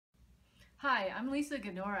Hi, I'm Lisa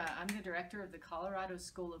Ganora. I'm the director of the Colorado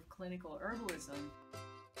School of Clinical Herbalism.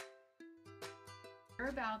 We're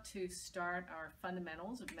about to start our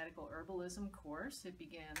Fundamentals of Medical Herbalism course. It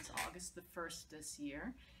begins August the 1st this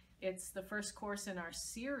year. It's the first course in our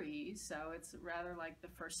series, so it's rather like the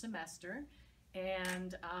first semester.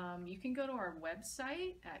 And you can go to our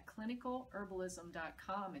website at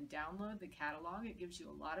clinicalherbalism.com and download the catalog. It gives you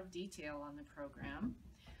a lot of detail on the program.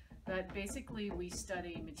 But basically, we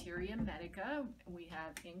study Materia Medica. We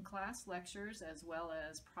have in-class lectures as well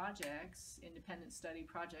as projects, independent study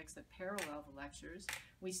projects that parallel the lectures.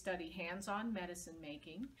 We study hands-on medicine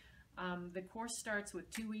making. The course starts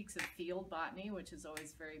with 2 weeks of field botany, which is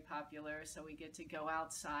always very popular. So we get to go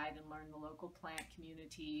outside and learn the local plant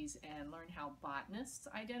communities and learn how botanists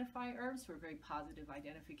identify herbs for very positive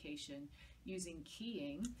identification using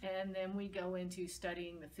keying. And then we go into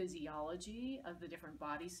studying the physiology of the different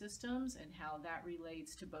body systems and how that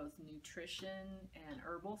relates to both nutrition and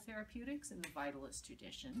herbal therapeutics in the Vitalist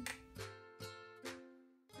tradition.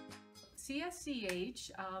 CSCH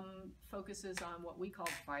focuses on what we call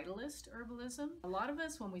Vitalist Herbalism. A lot of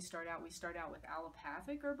us, when we start out with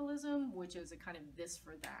Allopathic Herbalism, which is a kind of this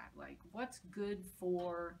for that, like what's good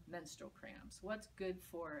for menstrual cramps, what's good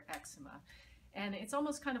for eczema. And it's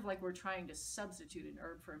almost kind of like we're trying to substitute an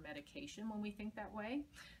herb for a medication when we think that way.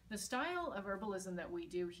 The style of herbalism that we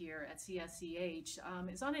do here at CSCH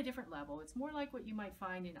is on a different level. It's more like what you might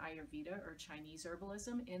find in Ayurveda or Chinese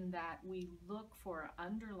herbalism, in that we look for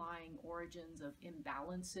underlying origins of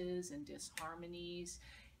imbalances and disharmonies,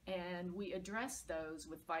 and we address those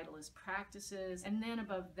with vitalist practices. And then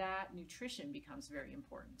above that, nutrition becomes very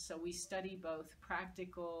important. So we study both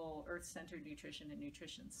practical earth-centered nutrition and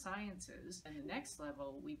nutrition sciences. And the next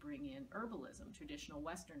level, we bring in herbalism, traditional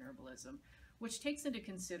Western herbalism, which takes into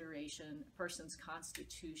consideration a person's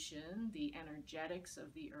constitution, the energetics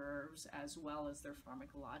of the herbs, as well as their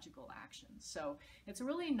pharmacological actions. So it's a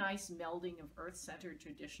really nice melding of earth-centered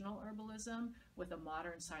traditional herbalism with a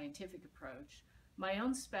modern scientific approach. My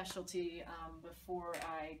own specialty, before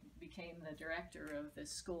I became the director of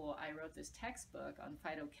this school, I wrote this textbook on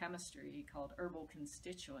phytochemistry called Herbal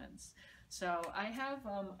Constituents. So I have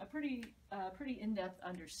a pretty in-depth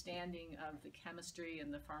understanding of the chemistry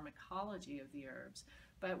and the pharmacology of the herbs.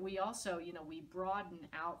 But we also, we broaden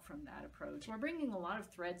out from that approach. We're bringing a lot of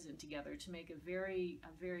threads in together to make a very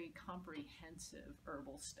comprehensive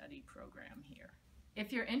herbal study program here.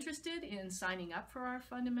 If you're interested in signing up for our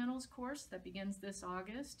fundamentals course that begins this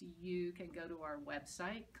August, you can go to our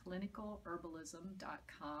website,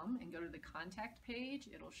 clinicalherbalism.com, and go to the contact page.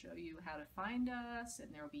 It'll show you how to find us, and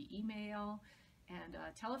there will be email and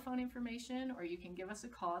telephone information, or you can give us a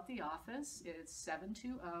call at the office. It's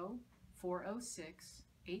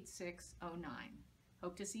 720-406-8609.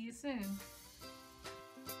 Hope to see you soon.